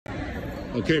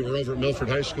Okay, we're over at Milford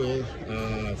High School.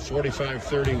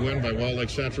 45-30 win by Wall Lake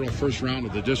Central. First round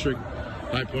of the district.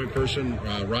 High point person,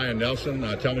 Ryan Nelson.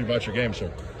 Tell me about your game, sir.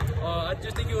 I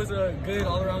just think it was a good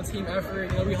all-around team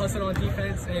effort. You know, we hustled on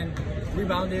defense and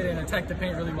rebounded and attacked the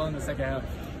paint really well in the second half.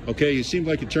 Okay, you seemed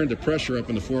like you turned the pressure up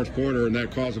in the fourth quarter, and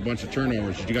that caused a bunch of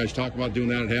turnovers. Did you guys talk about doing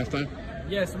that at halftime?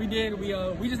 Yes, we did.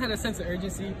 We just had a sense of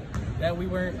urgency that we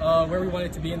weren't where we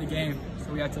wanted to be in the game,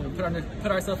 so we had to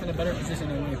put ourselves in a better position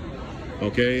and win.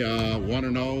 Okay,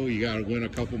 1-0. You got to win a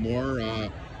couple more.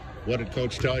 What did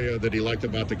Coach tell you that he liked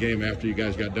about the game after you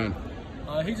guys got done?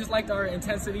 He just liked our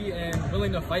intensity and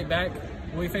willing to fight back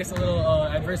when we faced a little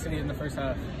adversity in the first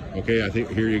half. Okay, I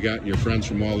think here you got your friends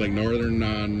from Wall Lake Northern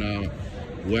on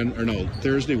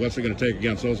Thursday. What's it going to take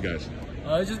against those guys?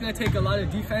 It's just going to take a lot of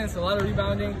defense, a lot of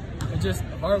rebounding, and just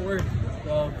hard work.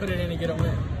 Put it in and get a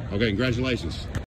win. Okay, congratulations.